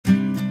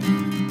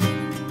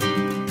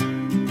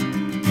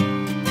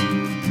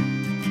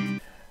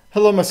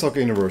Hello my soccer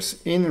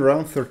universe. In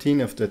round 13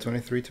 of the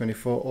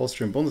 23-24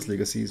 Austrian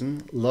Bundesliga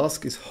season,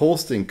 LASK is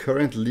hosting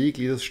current league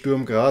leaders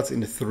Sturm Graz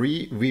in a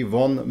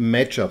 3v1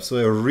 matchup. So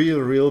a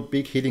real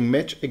big hitting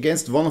match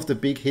against one of the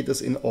big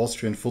hitters in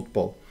Austrian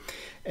football.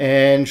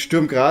 And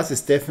Sturm Graz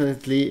is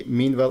definitely,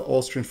 meanwhile,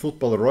 Austrian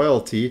football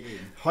royalty.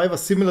 However,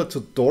 similar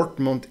to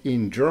Dortmund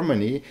in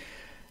Germany,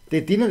 they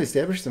did not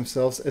establish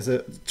themselves as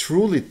a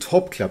truly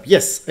top club.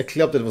 Yes, a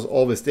club that was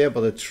always there,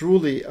 but a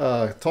truly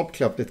top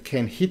club that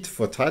can hit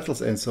for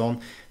titles and so on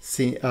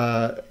since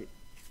the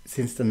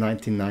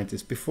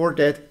 1990s. Before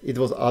that, it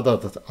was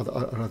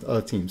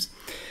other teams.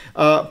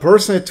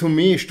 Personally, to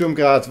me, Sturm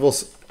Graz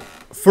was,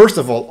 first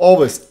of all,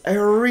 always a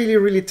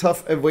really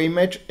tough away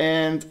match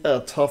and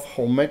a tough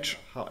home match.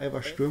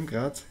 However, Sturm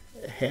Graz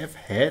have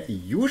had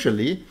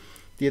usually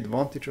the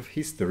advantage of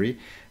history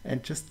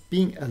and just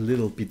being a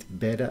little bit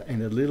better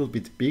and a little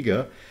bit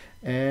bigger,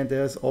 and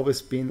there's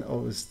always been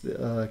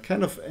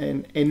kind of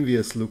an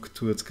envious look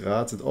towards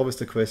Graz, and always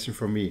the question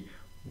for me,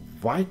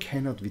 why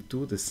cannot we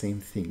do the same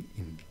thing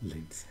in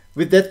Linz?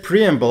 With that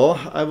preamble,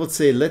 I would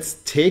say let's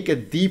take a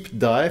deep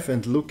dive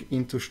and look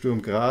into Sturm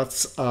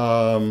Graz,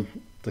 the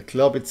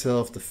club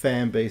itself, the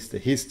fan base, the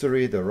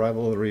history, the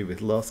rivalry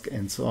with LASK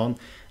and so on,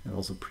 and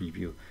also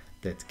preview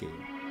that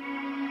game.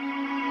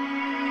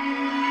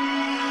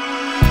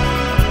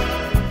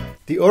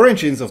 The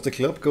origins of the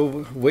club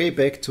go way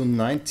back to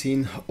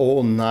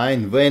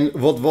 1909, when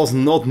what was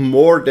not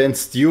more than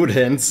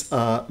students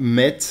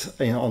met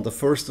on the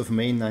 1st of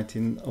May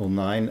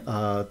 1909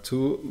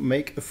 to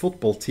make a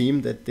football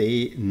team that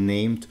they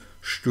named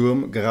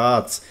Sturm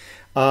Graz.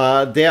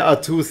 There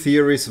are two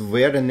theories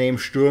where the name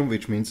Sturm,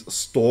 which means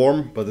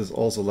storm, but is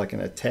also like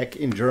an attack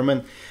in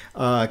German,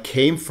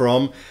 came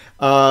from.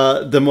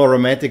 The more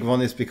romantic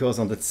one is because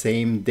on that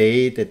same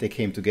day that they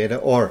came together,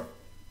 or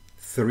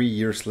 3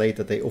 years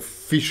later, they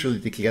officially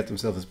declared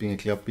themselves as being a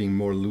club, being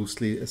more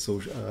loosely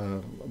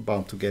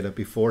bound together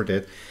before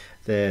that,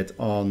 that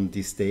on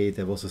this day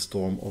there was a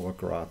storm over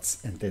Graz,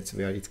 and that's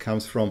where it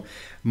comes from.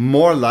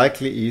 More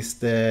likely is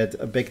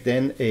that back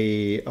then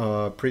a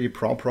pretty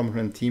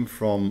prominent team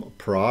from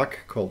Prague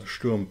called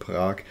Sturm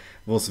Prague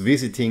was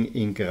visiting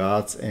in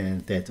Graz,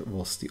 and that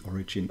was the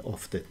origin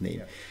of that name.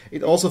 Yeah.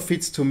 It also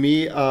fits to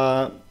me,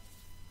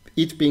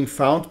 it being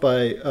found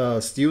by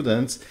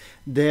students,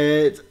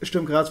 that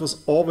Sturm Graz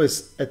was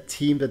always a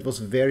team that was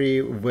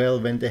very well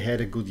when they had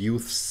a good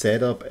youth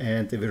setup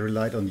and they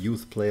relied on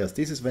youth players.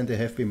 This is when they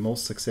have been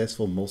most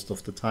successful most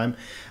of the time.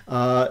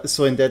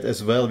 So in that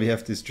as well, we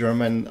have this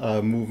German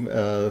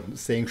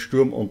saying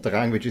Sturm und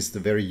Drang, which is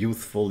the very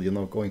youthful, you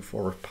know, going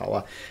forward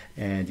power,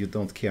 and you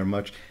don't care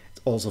much.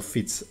 It also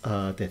fits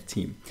that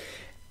team.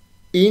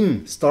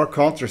 In stark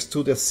contrast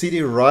to their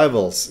city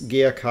rivals,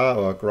 GAK,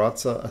 or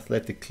Grazer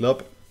Athletic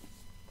Club,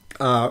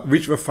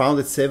 which were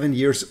founded 7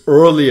 years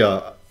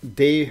earlier.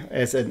 They,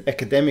 as an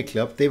academic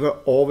club, they were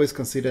always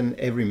considered an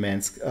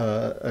everyman's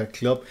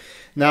club.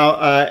 Now,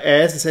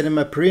 as I said in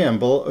my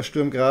preamble,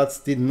 Sturm Graz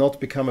did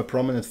not become a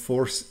prominent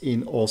force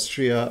in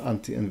Austria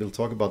until, and we'll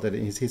talk about that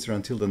in his history,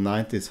 until the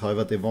 90s.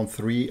 However, they won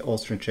 3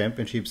 Austrian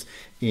championships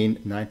in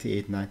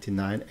 98,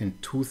 99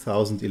 and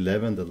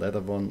 2011, the latter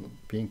one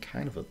being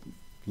kind of a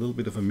little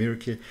bit of a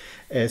miracle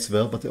as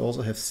well, but they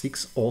also have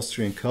 6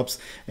 Austrian Cups,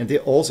 and they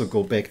also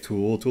go back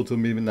to the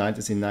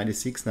mid-90s in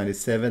 96,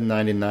 97,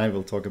 99,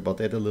 we'll talk about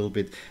that a little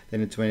bit, then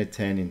in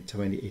 2010, in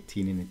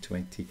 2018 and in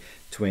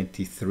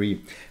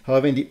 2023.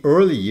 However, in the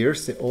early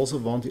years they also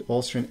won the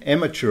Austrian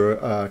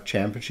Amateur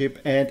Championship,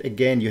 and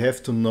again you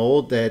have to know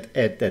that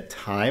at that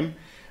time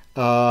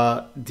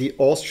the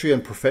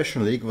Austrian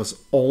Professional League was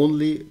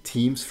only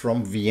teams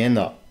from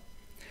Vienna.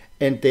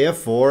 And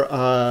therefore,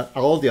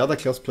 all the other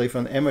clubs play for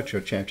an amateur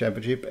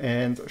championship,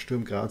 and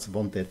Sturm Graz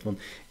won that one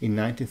in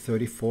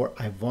 1934.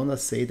 I want to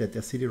say that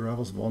their city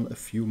rivals won a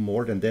few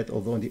more than that,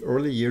 although in the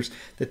early years,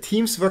 the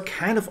teams were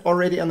kind of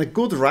already on a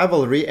good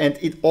rivalry, and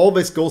it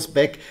always goes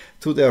back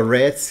to their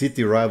red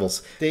city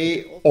rivals.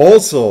 They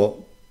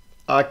also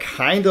are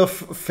kind of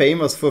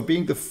famous for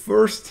being the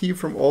first team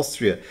from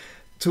Austria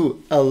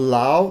to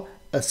allow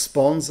a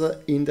sponsor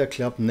in their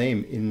club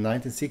name in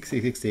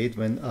 1968,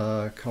 when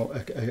a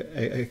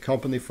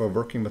company for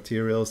working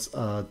materials,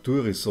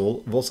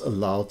 Durisol, was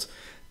allowed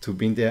to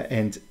be there,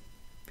 and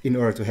in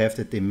order to have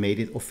that they made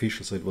it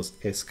official, so it was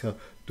SK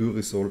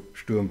Durisol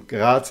Sturm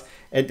Graz,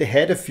 and they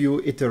had a few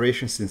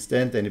iterations since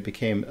then. Then it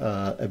became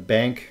a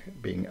bank,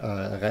 being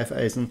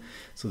Raiffeisen,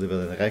 so they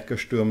were the Reiker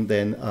Sturm,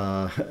 then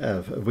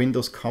a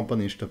Windows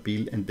company,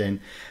 Stabil, and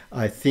then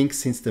I think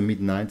since the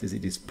mid-90s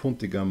it is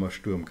Puntigammer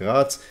Sturm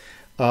Graz.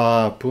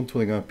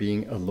 Puntigammer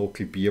being a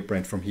local beer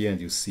brand from here,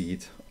 and you see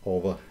it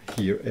over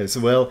here as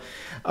well.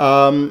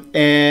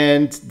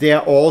 And they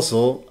are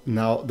also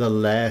now the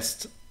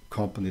last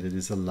company that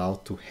is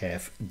allowed to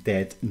have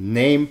that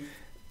name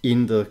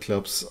in the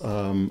club's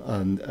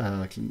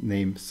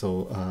name.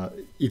 So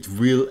it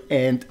will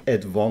end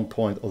at one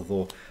point,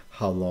 although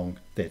how long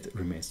that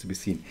remains to be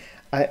seen.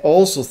 I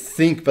also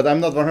think, but I'm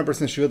not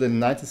 100% sure, that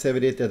in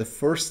 1978 they're the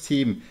first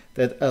team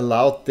that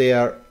allowed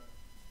their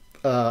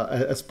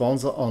a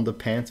sponsor on the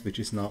pants, which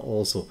is now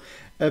also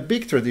a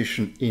big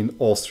tradition in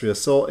Austria.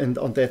 So, and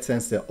on that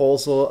sense, they're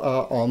also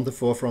on the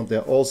forefront.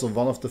 They're also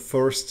one of the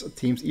first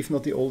teams, if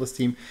not the oldest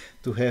team,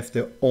 to have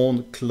their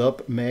own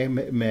club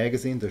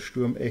magazine, the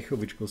Sturm Echo,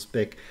 which goes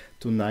back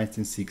to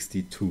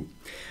 1962.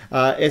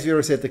 As we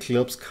already said, the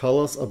club's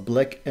colors are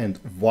black and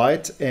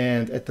white,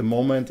 and at the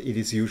moment it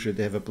is usually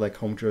they have a black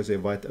home jersey, a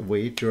white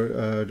away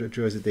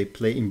jersey. They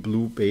play in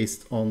blue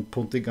based on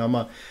Punta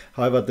Gamma.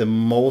 However, the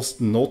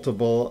most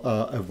notable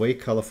away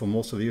color for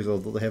most of the years,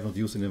 although they haven't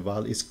used it in a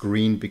while, is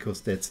green,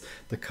 because that's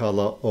the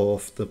color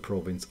of the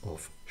province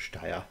of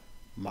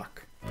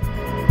Steiermark.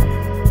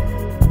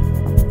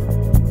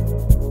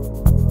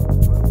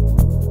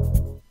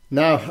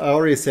 Now, I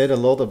already said a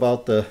lot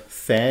about the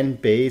fan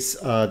base,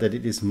 that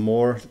it is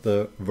more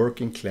the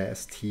working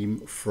class team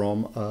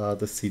from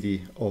the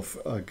city of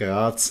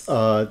Graz.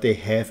 They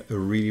have a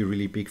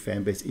really big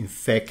fan base. In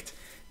fact,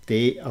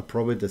 they are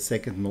probably the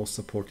second most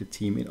supported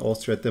team in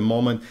Austria at the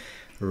moment.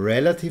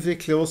 Relatively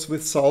close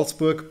with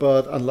Salzburg,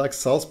 but unlike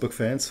Salzburg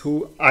fans,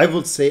 who I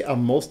would say are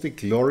mostly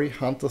glory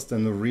hunters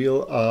than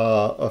real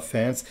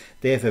fans,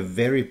 they have a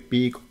very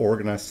big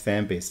organized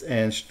fan base.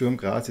 And Sturm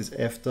Graz is,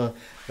 after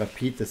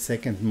Rapid, the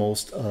second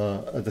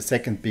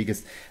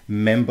biggest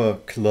member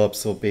club.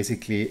 So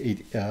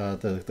basically,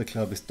 the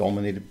club is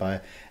dominated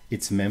by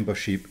its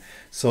membership.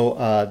 So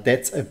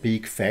that's a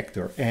big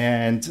factor,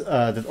 and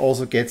that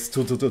also gets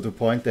to the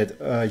point that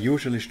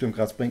usually Sturm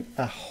Graz bring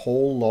a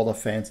whole lot of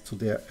fans to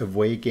their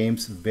away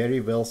games, very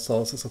well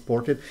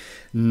supported,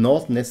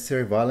 not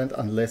necessarily violent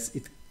unless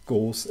it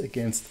goes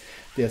against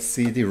their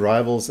city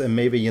rivals. And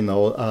maybe, you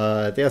know,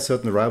 there are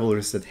certain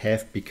rivalries that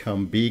have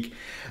become big,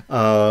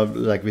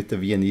 like with the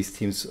Viennese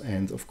teams,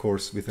 and of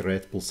course with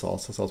Red Bull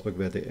Salzburg,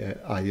 where they are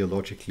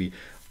ideologically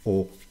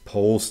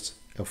opposed,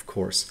 of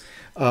course.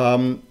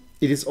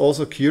 It is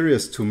also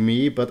curious to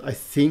me, but I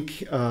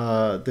think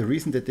the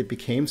reason that they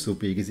became so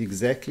big is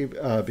exactly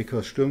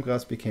because Sturm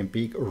Graz became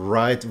big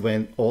right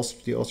when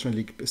the Austrian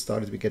League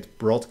started to get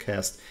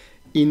broadcast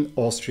in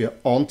Austria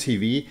on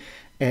TV.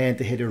 And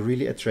they had a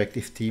really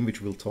attractive team, which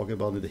we'll talk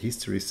about in the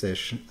history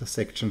section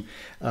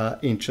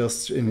in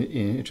just a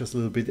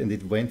little bit. And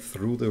it went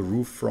through the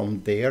roof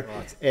from there.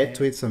 Right. Add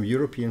to it some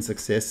European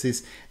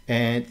successes,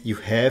 and you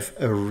have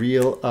a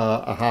real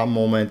aha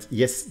moment.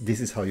 Yes, this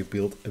is how you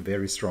build a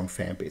very strong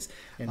fan base.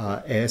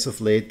 As of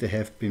late, they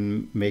have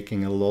been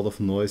making a lot of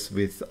noise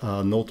with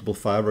notable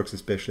fireworks,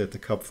 especially at the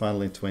Cup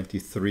final in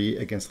 '23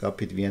 against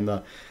Rapid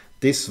Vienna.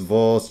 This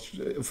was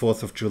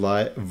 4th of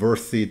July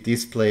worthy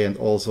display, and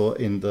also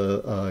in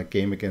the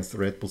game against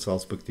Red Bull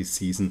Salzburg this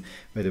season,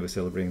 where they were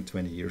celebrating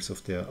 20 years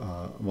of their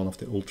one of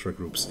the ultra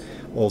groups.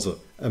 Also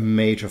a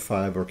major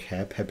firework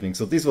happening.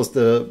 So this was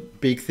the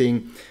big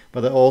thing.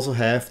 But I also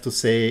have to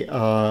say,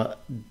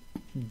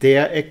 they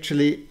are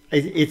actually,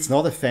 it's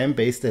not a fan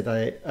base that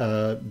I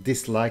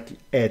dislike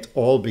at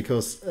all,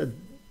 because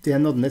they are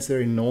not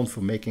necessarily known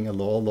for making a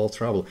lot of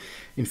trouble.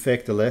 In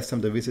fact, the last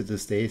time they visited the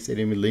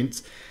stadium in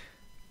Linz,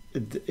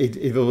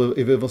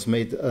 it was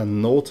made a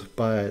note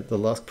by the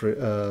LASK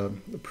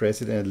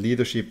president and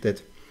leadership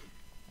that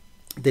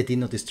they did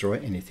not destroy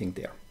anything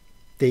there.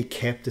 They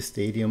kept the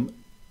stadium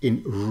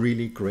in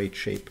really great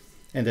shape,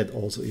 and that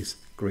also is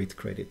great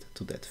credit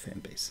to that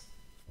fan base.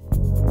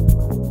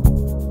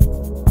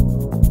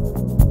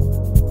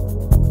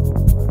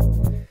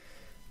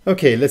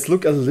 Okay, let's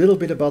look a little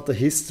bit about the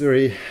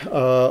history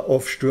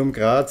of Sturm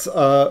Graz,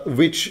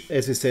 which,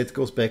 as I said,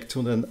 goes back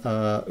to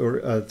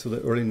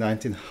the early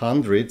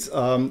 1900s.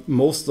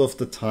 Most of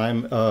the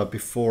time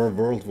before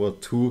World War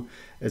II,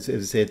 as I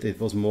said, it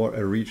was more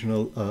a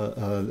regional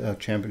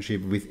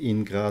championship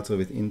within Graz or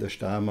within the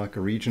Steiermark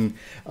region,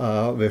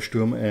 where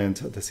Sturm and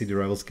the city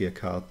rivals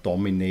GRK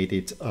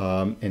dominated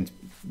and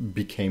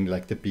became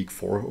like the big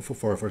four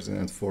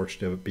and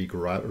forged a big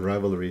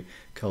rivalry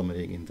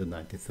culminating in the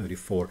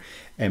 1934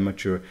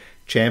 amateur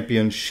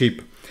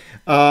championship.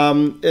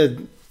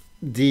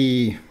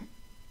 The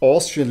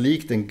Austrian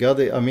League then got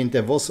it. I mean,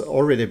 there was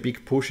already a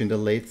big push in the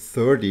late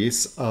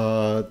 30s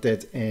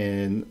that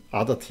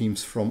other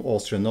teams from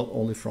Austria, not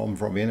only from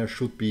Vienna,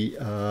 should be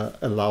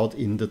allowed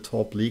in the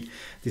top league.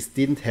 This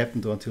didn't happen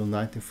until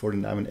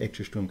 1949, when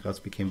actually Sturm Graz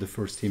became the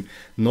first team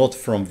not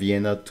from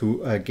Vienna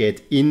to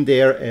get in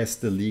there, as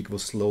the league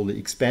was slowly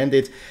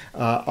expanded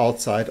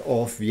outside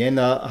of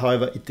Vienna.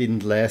 However, it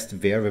didn't last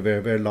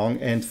very long,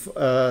 and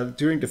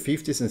during the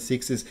 50s and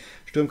 60s,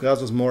 Sturm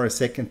Graz was more a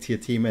second-tier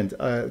team, and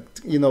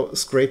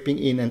scraping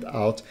in and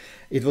out.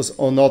 It was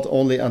not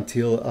only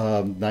until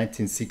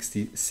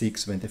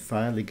 1966 when they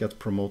finally got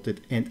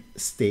promoted and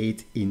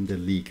stayed in the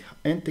league.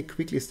 And they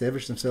quickly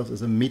established themselves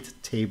as a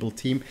mid-table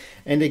team.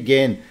 And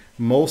again,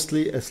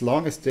 mostly as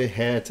long as they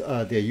had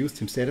their youth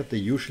team set up, they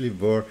usually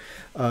were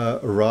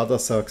rather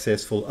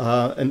successful.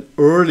 An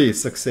early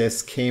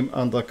success came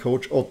under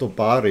coach Otto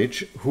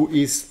Baric, who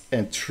is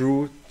a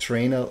true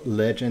trainer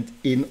legend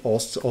in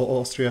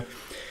Austria,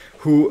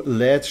 who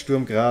led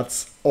Sturm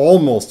Graz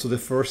almost to the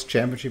first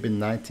championship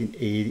in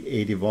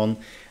 1981,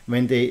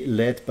 when they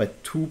led by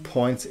 2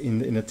 points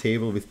in a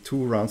table with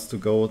 2 rounds to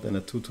go, then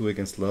a 2-2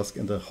 against LASK,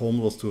 and the home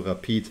loss to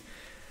Rapid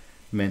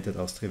meant that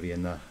Austria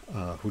Vienna,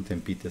 who then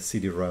beat the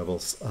city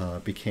rivals,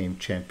 became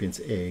champions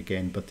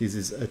again. But this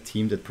is a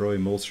team that probably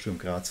most Sturm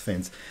Graz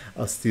fans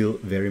are still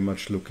very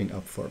much looking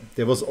up for.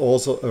 There was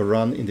also a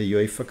run in the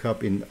UEFA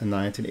Cup in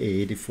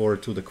 1984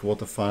 to the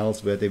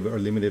quarterfinals, where they were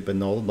eliminated by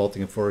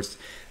Nottingham Forest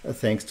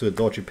thanks to a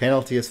dodgy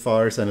penalty, as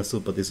far as I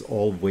understood, but this is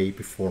all way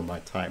before my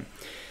time.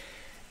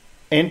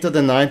 Enter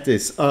the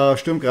 90s.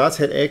 Sturm Graz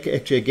had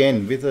actually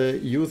again, with a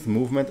youth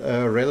movement,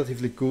 a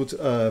relatively good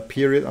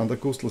period under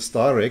Gustl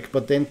Starek,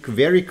 but then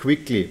very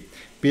quickly,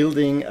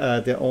 building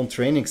their own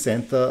training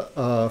center,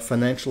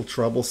 financial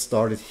troubles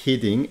started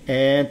hitting,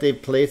 and they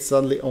played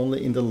suddenly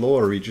only in the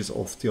lower reaches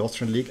of the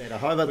Austrian league.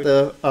 However,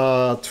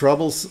 the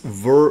troubles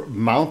were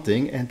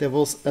mounting, and there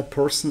was a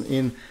person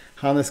in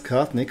Hannes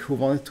Kartnik who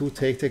wanted to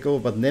take over,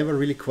 but never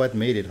really quite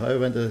made it.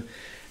 However,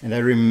 and I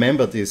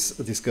remember this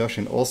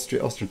discussion,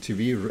 Austrian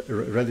TV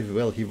relatively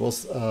well. He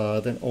was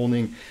then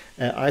owning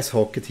an ice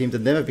hockey team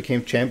that never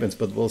became champions,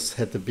 but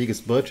had the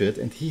biggest budget,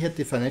 and he had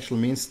the financial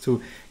means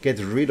to get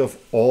rid of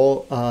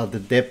all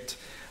the debt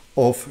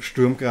of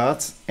Sturm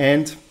Graz,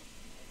 and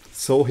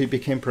so he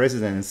became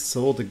president. And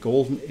so the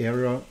golden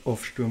era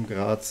of Sturm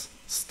Graz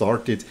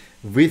started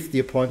with the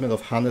appointment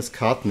of Hannes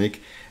Kartnik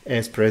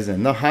as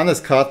president. Now,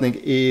 Hannes Kartnik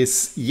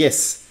is,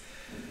 yes,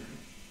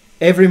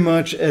 every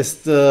much as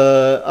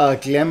the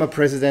glamour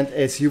president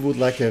as you would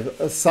like to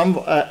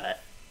have.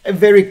 A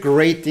very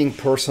grating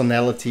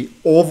personality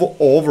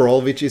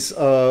overall, which is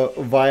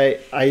why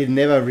I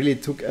never really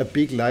took a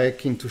big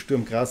liking to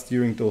Sturm Graz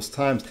during those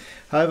times.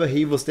 However,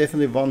 he was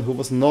definitely one who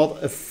was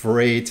not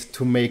afraid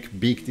to make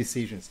big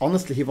decisions.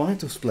 Honestly, he wanted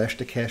to splash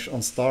the cash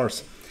on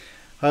stars.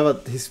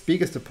 However, his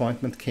biggest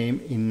appointment came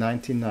in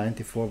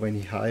 1994 when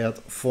he hired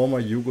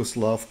former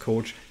Yugoslav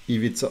coach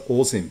Ivica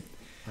Osim.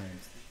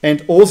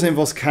 And Osim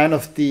was kind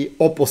of the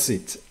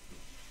opposite.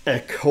 A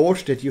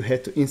coach that you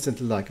had to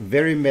instantly like,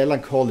 very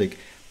melancholic,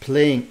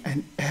 playing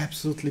an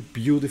absolutely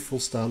beautiful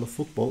style of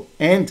football.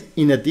 And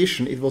in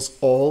addition, it was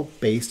all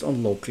based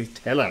on local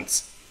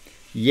talents.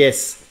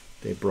 Yes,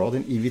 they brought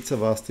in Ivica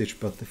Vastic,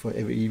 but for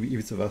every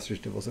Ivica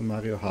Vastic there was a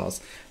Mario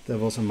Haas, there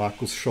was a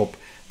Markus Schopp,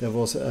 there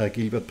was a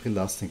Gilbert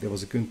Prilasnik, there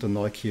was a Günther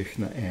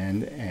Neukirchner,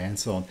 and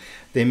so on.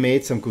 They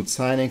made some good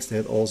signings. They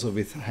had also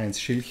with Heinz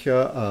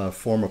Schilcher, a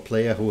former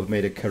player who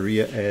made a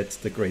career at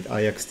the great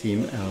Ajax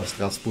team,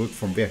 Strasbourg,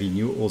 from where he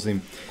knew Osim,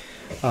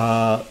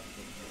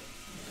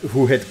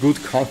 who had good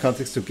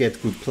contacts to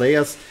get good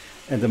players,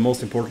 and the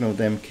most important of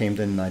them came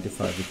then in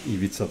 95 with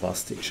Ivica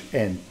Vastic.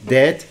 And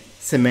that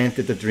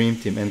cemented the dream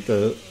team, and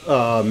the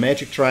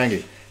magic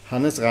triangle,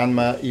 Hannes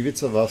Rannmeier,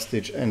 Ivica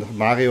Vastic, and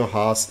Mario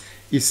Haas,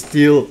 is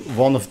still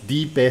one of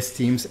the best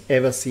teams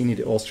ever seen in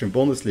the Austrian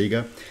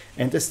Bundesliga,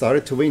 and they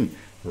started to win.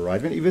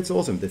 Right when Ivica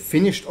Osim, they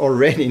finished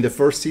already in the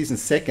first season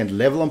second,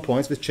 level on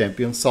points with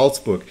champion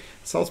Salzburg.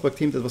 Salzburg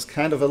team that was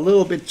kind of a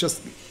little bit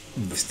just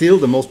still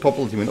the most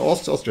popular team in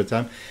Austria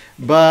time,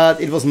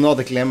 but it was not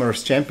a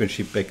glamorous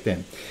championship back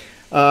then.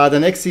 The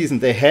next season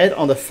they had,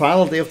 on the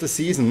final day of the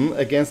season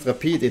against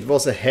Rapid, it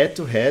was a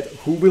head-to-head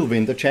who will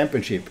win the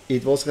championship.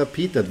 It was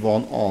Rapid that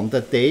won on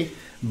that day,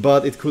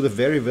 but it could have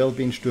very well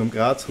been Sturm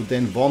Graz, who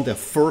then won their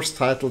first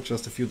title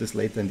just a few days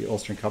later in the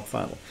Austrian Cup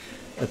final.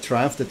 A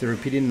triumph that they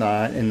repeated in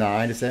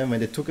 97 when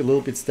they took a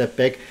little bit step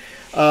back.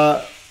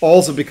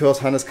 Also because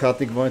Hannes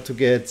Kartnik wanted to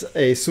get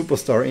a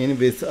superstar in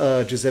with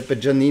Giuseppe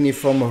Giannini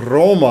from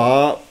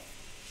Roma.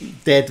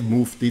 That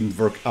move didn't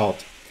work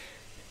out.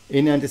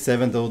 In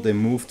 97 though, they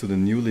moved to the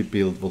newly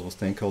built, what was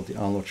then called the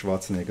Arnold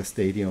Schwarzenegger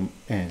Stadium,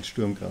 and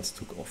Sturm Graz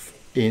took off.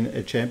 In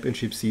a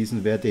championship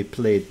season where they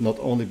played not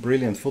only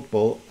brilliant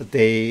football,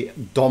 they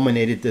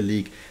dominated the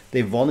league.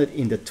 They won it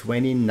in the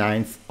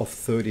 29th of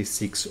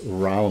 36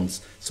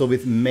 rounds. So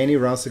with many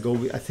rounds to go,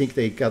 I think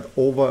they got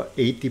over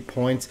 80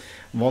 points,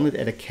 won it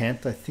at a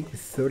canter, I think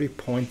with 30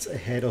 points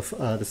ahead of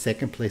the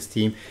second place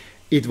team.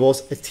 It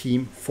was a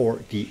team for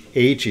the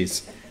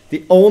ages.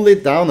 The only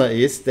downer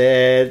is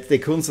that they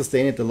couldn't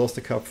sustain it. They lost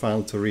the cup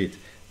final to Ried.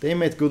 They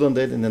made good on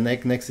that in the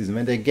next season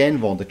when they again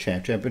won the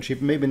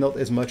championship. Maybe not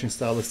as much in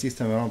style as this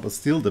time around, but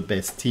still the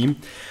best team.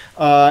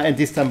 And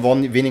this time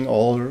winning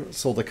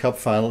also the cup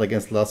final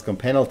against LASK on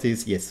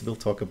penalties. Yes, we'll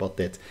talk about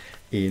that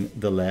in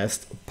the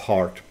last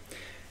part.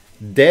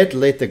 That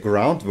laid the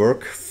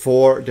groundwork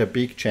for the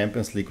big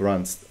Champions League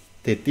runs.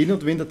 They did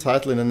not win the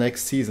title in the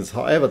next seasons.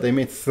 However, they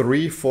made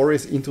 3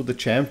 forays into the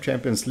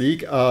Champions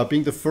League,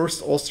 being the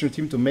first Austrian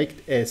team to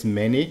make as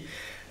many.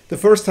 The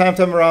first time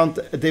around,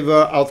 they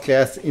were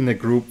outclassed in a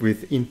group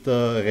with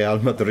Inter, Real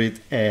Madrid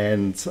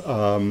and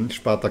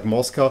Spartak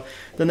Moscow.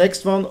 The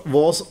next one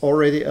was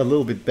already a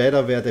little bit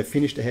better, where they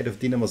finished ahead of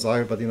Dinamo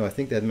Zagreb, but I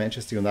think they had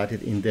Manchester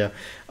United in there,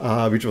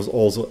 which was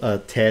also a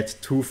tad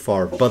too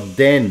far. But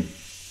then,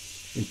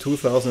 in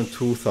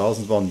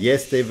 2000-2001,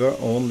 yes, they were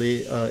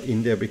only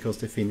in there because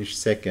they finished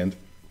second.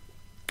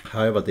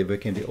 However, they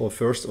became the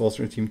first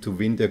Austrian team to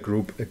win their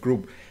group, a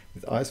group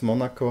with AS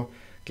Monaco,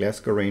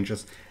 Glasgow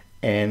Rangers,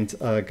 and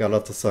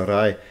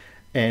Galatasaray.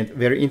 And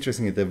very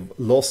interestingly, they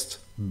lost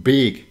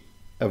big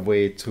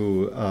away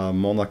to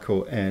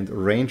Monaco and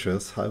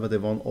Rangers. However, they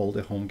won all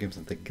their home games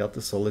and they got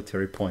the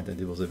solitary point, and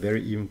it was a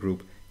very even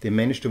group. They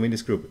managed to win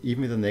this group,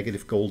 even with a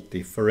negative goal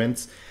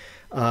difference.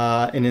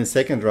 And in the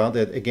second round,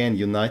 they had again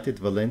United,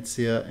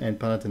 Valencia, and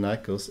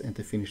Panathinaikos, and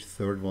they finished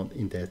third one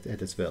in that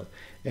as well.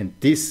 And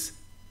this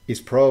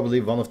is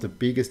probably one of the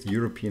biggest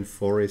European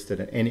forays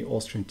that any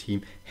Austrian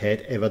team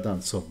had ever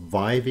done.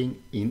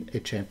 Surviving in a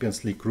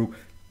Champions League group,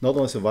 not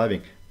only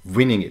surviving,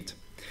 winning it.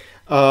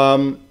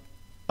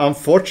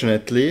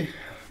 Unfortunately,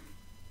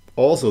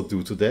 also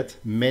due to that,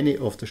 many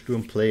of the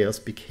Sturm players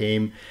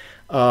became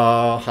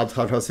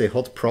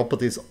hot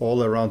properties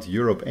all around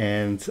Europe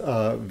and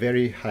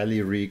very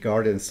highly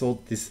regarded. And so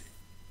this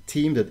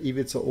team that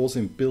Ivica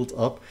Osim built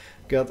up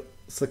got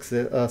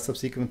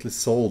subsequently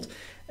sold.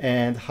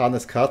 And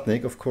Hannes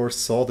Kartnik, of course,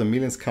 saw the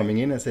millions coming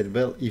in and said,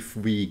 well, if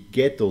we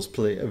get those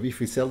players, if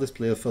we sell this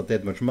player for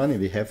that much money,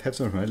 we have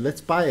some money, let's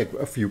buy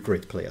a few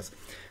great players.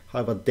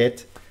 However,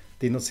 that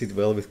did not sit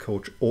well with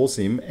coach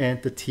Osim,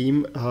 and the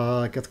team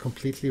got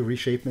completely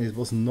reshaped, and it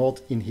was not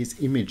in his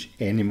image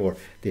anymore.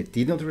 They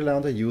did not rely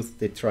on the youth,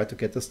 they tried to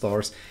get the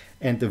stars,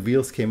 and the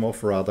wheels came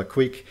off rather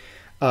quick.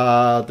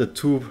 The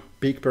two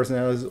big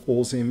personalities,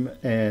 Osim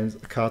and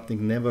Kartnik,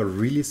 never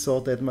really saw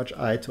that much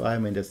eye to eye. I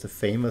mean, there's the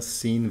famous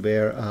scene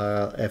where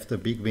after a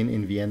big win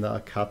in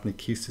Vienna, Kartnik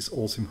kisses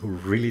Osim, who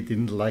really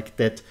didn't like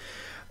that.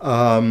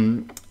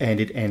 And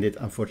it ended,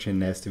 unfortunately,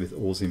 nasty with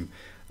Osim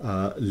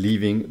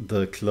leaving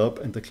the club,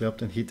 and the club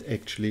then hit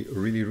actually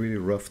really, really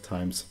rough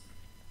times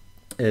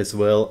as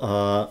well,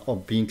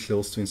 of being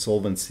close to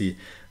insolvency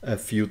a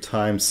few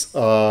times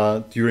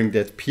during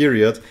that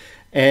period.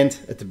 And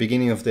at the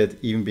beginning of that,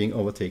 even being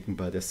overtaken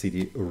by their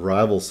city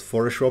rivals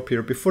for a short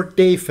period before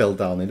they fell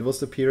down. And it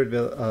was the period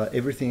where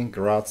everything in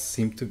Graz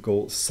seemed to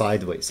go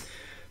sideways.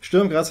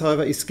 Sturm Graz,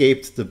 however,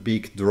 escaped the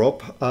big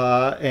drop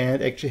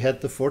and actually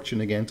had the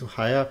fortune again to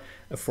hire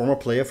a former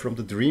player from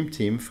the dream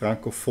team,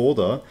 Franco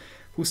Foda,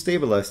 who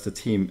stabilized the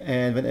team.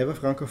 And whenever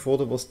Franco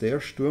Foda was there,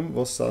 Sturm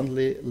was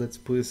suddenly, let's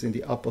put this in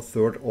the upper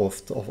third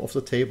of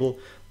the table,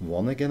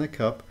 won again a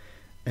cup,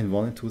 and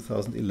won in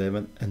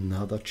 2011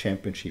 another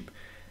championship.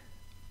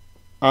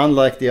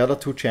 Unlike the other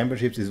two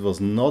championships, this was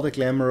not a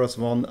glamorous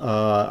one.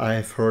 I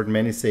have heard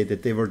many say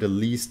that they were the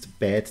least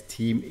bad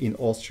team in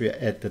Austria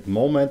at that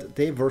moment.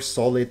 They were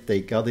solid, they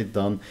got it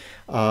done,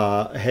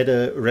 had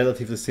a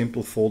relatively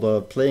simple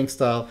Foda playing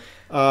style.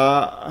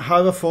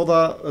 However,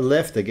 Foda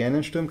left again,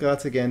 and Sturm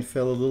Graz again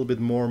fell a little bit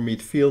more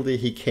midfieldy.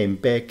 He came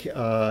back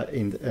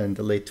in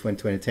the late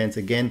 2010s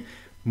again,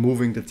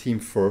 moving the team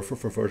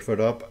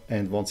further up,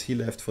 and once he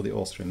left for the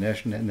Austrian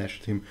national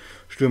team,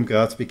 Sturm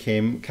Graz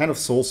became kind of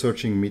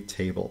soul-searching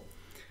mid-table.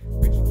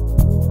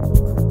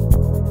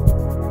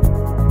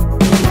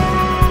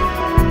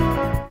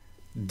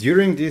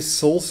 During this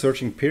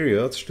soul-searching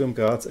period, Sturm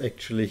Graz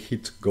actually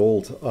hit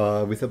gold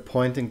with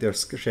appointing their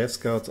chef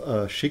scout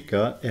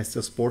Schicker as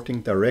the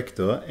sporting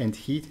director, and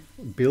he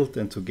built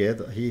them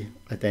together. He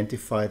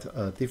identified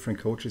different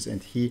coaches,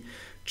 and he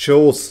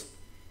chose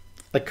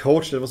a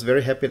coach that was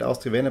very happy at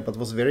Austria Vienna, but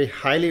was very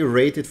highly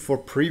rated for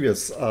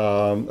previous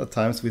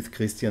times with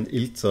Christian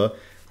Ilzer,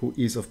 who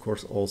is of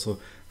course also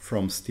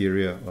from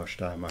Styria or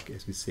Steiermark,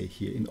 as we say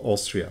here in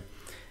Austria.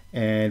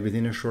 And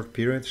within a short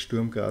period,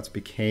 Sturm Graz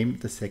became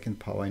the second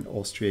power in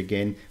Austria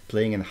again,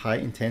 playing in high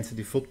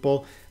intensity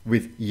football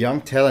with young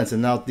talents,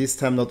 and now this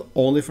time not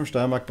only from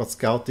Steiermark but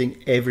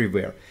scouting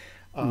everywhere.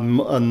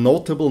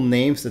 Notable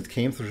names that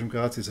came through Sturm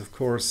Graz is of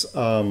course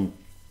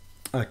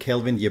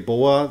Kelvin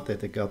Jeboa,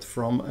 that they got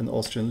from an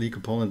Austrian league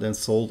opponent and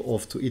sold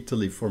off to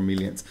Italy for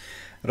millions.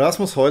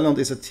 Rasmus Højlund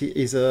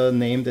is a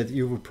name that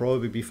you would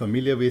probably be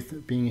familiar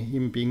with,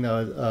 being now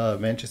at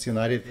Manchester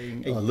United.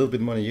 A little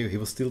bit more than you, he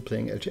was still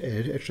playing at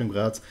Sturm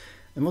Graz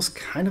and was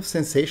kind of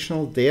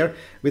sensational there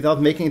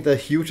without making the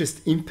hugest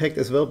impact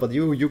as well, but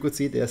you could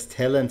see there's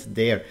talent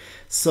there.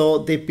 So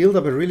they built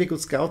up a really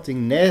good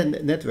scouting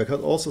network,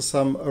 had also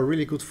some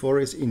really good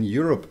forays in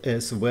Europe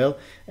as well,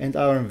 and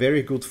are on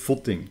very good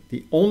footing.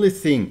 The only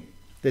thing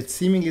that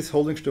seemingly is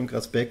holding Sturm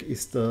Graz back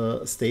is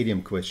the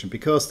stadium question,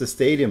 because the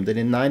stadium that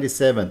in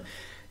 '97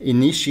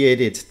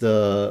 initiated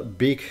the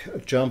big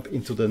jump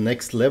into the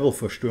next level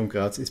for Sturm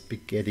Graz is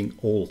getting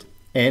old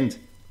and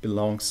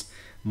belongs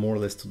more or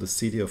less to the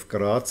city of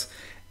Graz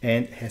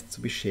and has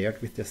to be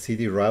shared with their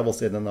city rivals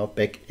that are now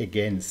back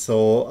again.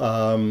 So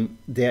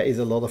there is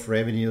a lot of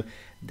revenue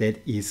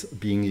that is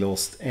being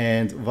lost.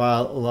 And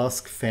while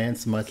LASK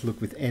fans might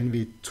look with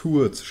envy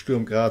towards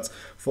Sturm Graz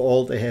for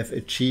all they have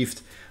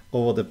achieved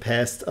over the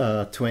past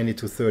 20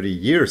 to 30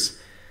 years,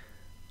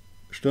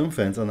 Sturm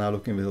fans are now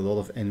looking with a lot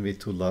of envy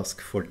to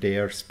LASK for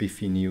their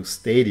spiffy new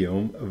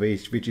stadium,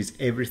 which is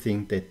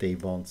everything that they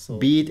want. So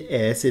be it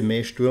as it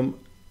may, Sturm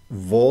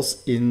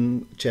was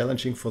in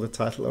challenging for the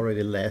title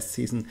already last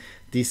season.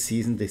 This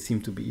season they seem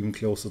to be even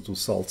closer to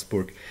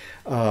Salzburg.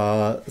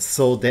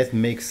 So that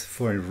makes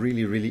for a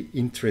really, really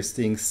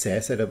interesting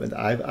setup. And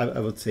I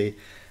would say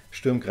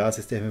Sturm Graz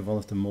is definitely one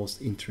of the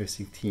most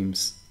interesting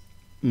teams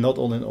not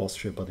only in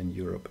Austria but in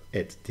Europe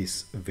at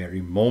this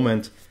very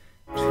moment.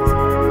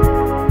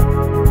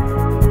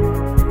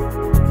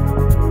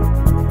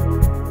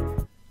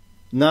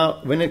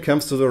 Now, when it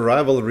comes to the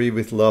rivalry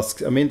with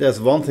LASK, I mean, there's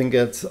one thing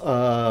that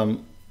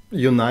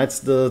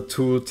unites the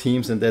two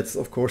teams, and that's,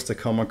 of course, the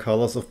common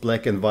colors of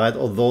black and white,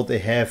 although they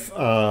have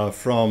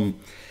from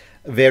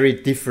very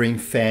differing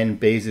fan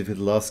bases with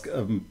LASK,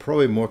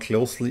 probably more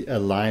closely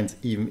aligned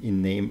even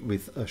in name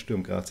with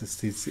Sturm Graz.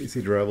 It's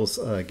the rivals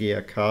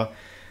GAK.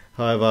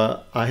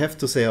 However, I have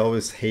to say I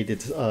always hated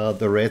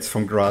the Reds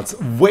from Graz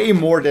way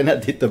more than I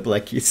did the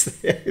Blackies,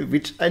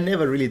 which I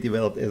never really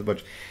developed as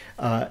much,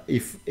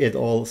 if at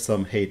all,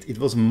 some hate. It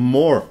was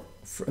more,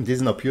 and this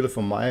is not purely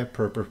from my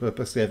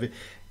perspective,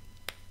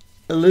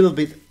 a little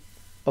bit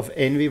of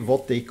envy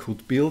what they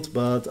could build,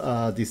 but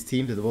this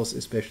team that was,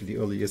 especially the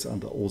early years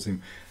under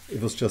Osim,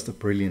 it was just a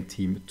brilliant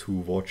team to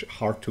watch,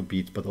 hard to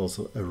beat, but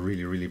also a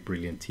really, really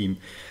brilliant team.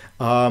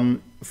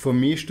 For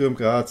me, Sturm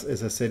Graz,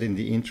 as I said in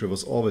the intro,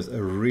 was always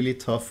a really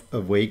tough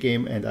away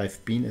game, and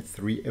I've been at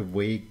 3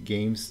 away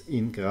games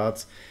in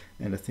Graz,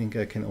 and I think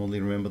I can only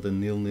remember the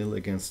 0-0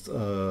 against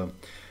at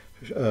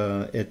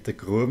the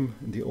Grum,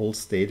 in the old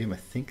stadium. I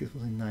think it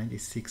was in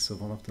 '96, so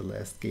one of the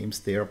last games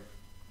there.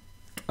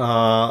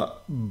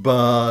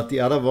 But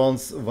the other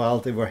ones, while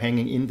they were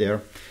hanging in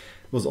there,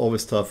 was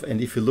always tough. And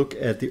if you look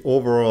at the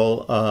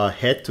overall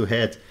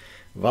head-to-head,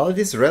 while it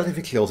is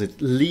relatively close, it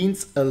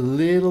leans a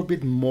little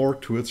bit more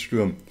towards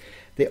Sturm.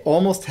 They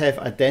almost have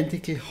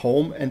identical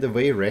home and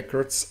away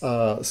records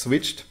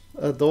switched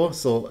though.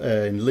 So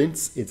in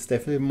Linz, it's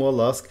definitely more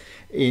LASK.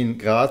 In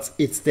Graz,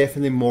 it's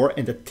definitely more,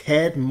 and a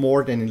tad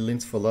more than in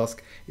Linz for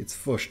LASK. It's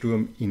for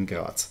Sturm in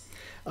Graz.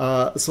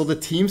 So the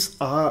teams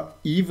are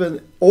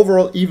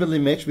overall evenly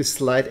matched with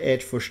slight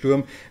edge for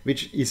Sturm,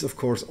 which is of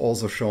course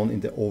also shown in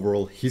the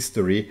overall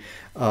history,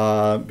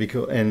 and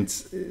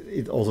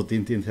it also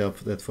didn't help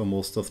that for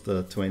most of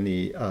the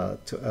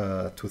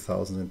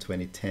 2000s and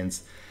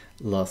 2010s,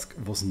 LASK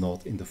was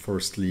not in the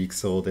first league,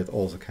 so that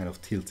also kind of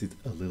tilted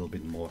a little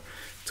bit more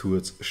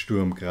towards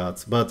Sturm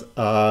Graz. But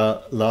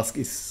LASK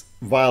is,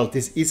 while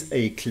this is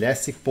a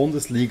classic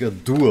Bundesliga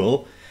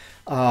duel,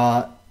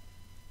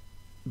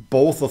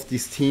 both of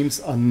these teams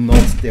are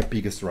not their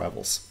biggest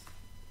rivals.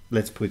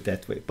 Let's put it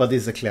that way. But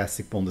it's a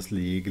classic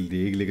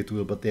Bundesliga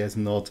duel, but there's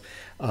not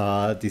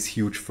this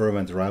huge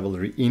fervent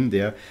rivalry in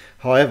there.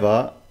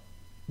 However,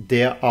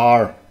 there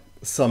are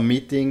some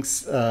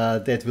meetings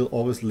that will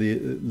always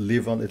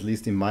live on, at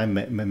least in my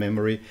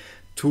memory.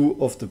 2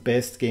 of the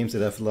best games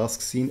that I've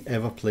LASK seen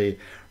ever play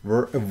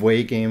were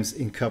away games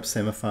in cup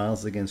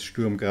semifinals against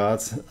Sturm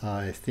Graz.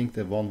 I think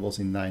the one was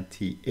in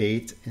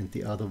 '98 and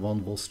the other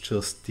one was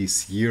just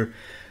this year.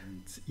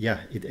 And yeah,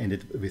 it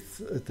ended with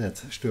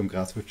that Sturm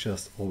Graz was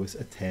just always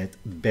a tad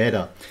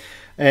better.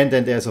 And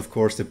then there's of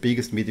course the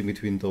biggest meeting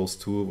between those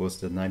two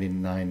was the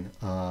 '99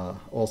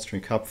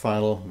 Austrian Cup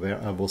final, where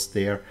I was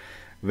there,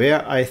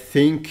 where I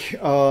think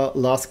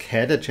LASK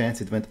had a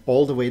chance. It went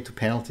all the way to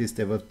penalties.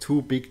 There were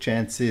 2 big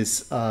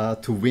chances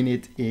to win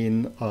it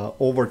in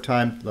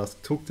overtime.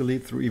 LASK took the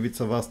lead through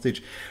Ivica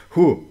Osim,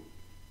 who,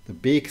 the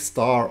big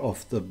star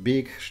of the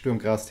big Sturm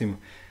Graz team,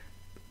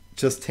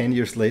 just 10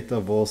 years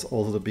later was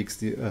also the big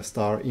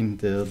star in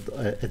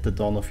at the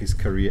dawn of his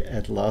career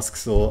at LASK.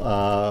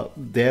 So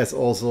there's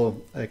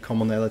also a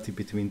commonality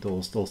between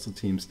those 2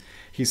 teams.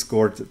 He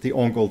scored the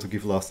own goal to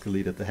give LASK a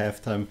lead at the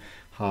halftime.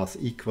 Haas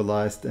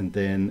equalized, and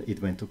then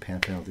it went to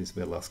penalties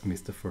where LASK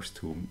missed the first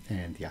 2.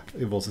 And yeah,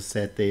 it was a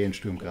sad day, and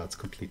Sturm Graz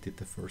completed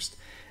the first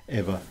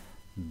ever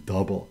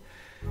double.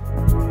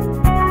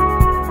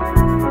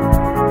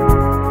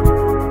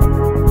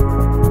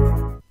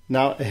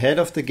 Now, ahead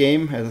of the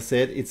game, as I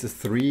said, it's a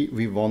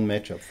 3v1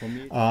 matchup for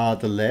me.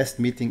 The last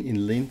meeting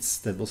in Linz,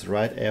 that was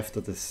right after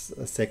the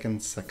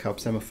second cup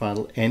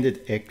semifinal,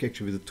 ended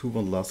actually with a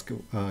 2-1 LASK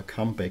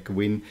comeback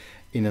win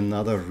in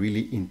another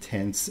really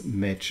intense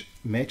match.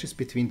 Matches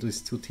between these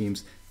 2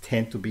 teams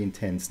tend to be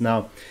intense.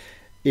 Now,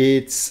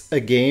 it's a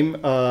game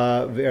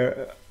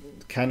where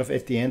kind of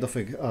at the end of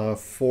a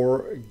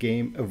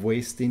 4-game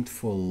away stint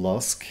for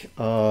LASK.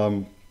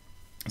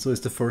 So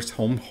it's the first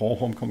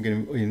homecoming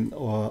game in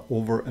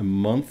over a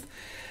month.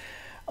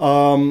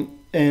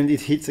 And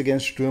it hits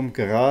against Sturm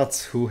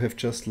Graz, who have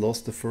just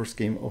lost the first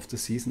game of the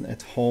season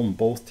at home.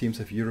 Both teams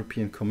have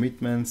European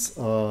commitments.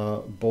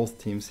 Both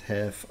teams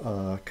have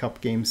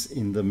cup games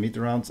in the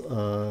mid-round.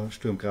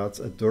 Sturm Graz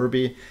a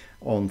derby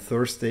on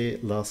Thursday,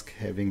 LASK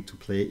having to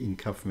play in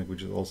Kaufmann,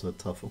 which is also a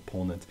tough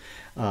opponent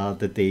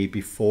the day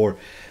before.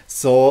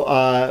 So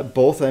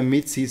both are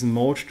mid-season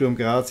mode. Sturm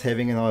Graz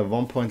having now a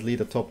 1-point lead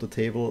atop the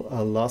table.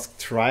 LASK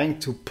trying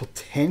to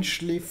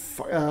potentially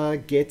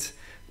get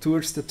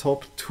towards the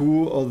top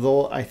 2,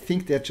 although I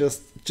think they're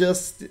just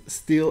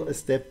still a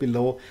step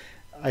below.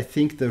 I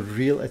think the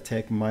real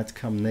attack might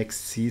come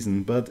next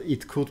season, but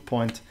it could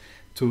point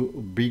to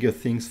bigger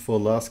things for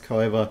LASK.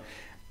 However,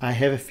 I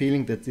have a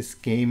feeling that this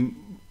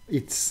game,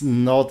 it's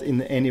not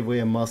in any way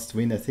a must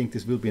win. I think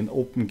this will be an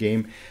open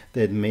game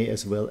that may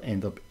as well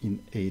end up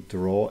in a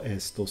draw,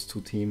 as those 2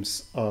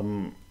 teams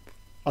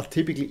a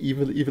typically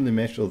evenly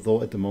matched,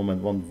 although at the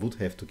moment one would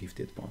have to give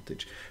the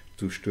advantage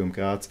to Sturm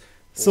Graz.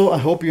 So I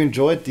hope you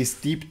enjoyed this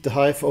deep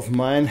dive of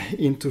mine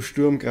into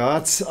Sturm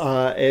Graz.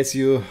 As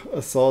you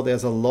saw,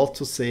 there's a lot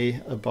to say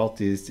about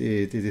this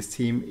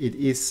team. It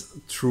is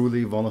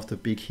truly one of the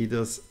big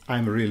hitters.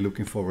 I'm really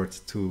looking forward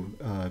to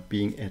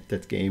being at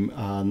that game,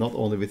 not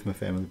only with my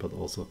family, but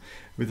also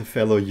with a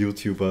fellow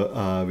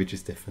YouTuber, which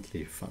is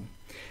definitely fun.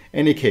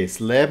 Any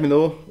case, let me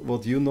know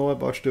what you know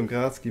about Sturm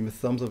Graz. Give me a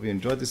thumbs up if you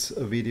enjoyed this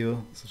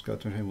video. Subscribe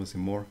to my channel to see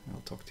more.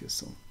 I'll talk to you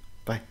soon.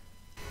 Bye.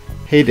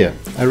 Hey there,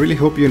 I really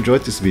hope you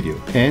enjoyed this video,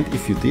 and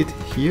if you did,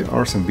 here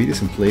are some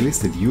videos and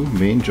playlists that you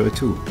may enjoy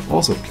too.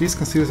 Also, please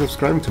consider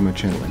subscribing to my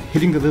channel and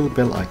hitting the little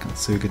bell icon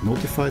so you get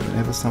notified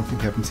whenever something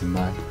happens in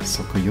my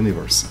soccer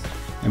universe.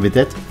 And with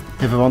that,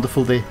 have a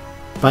wonderful day.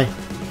 Bye!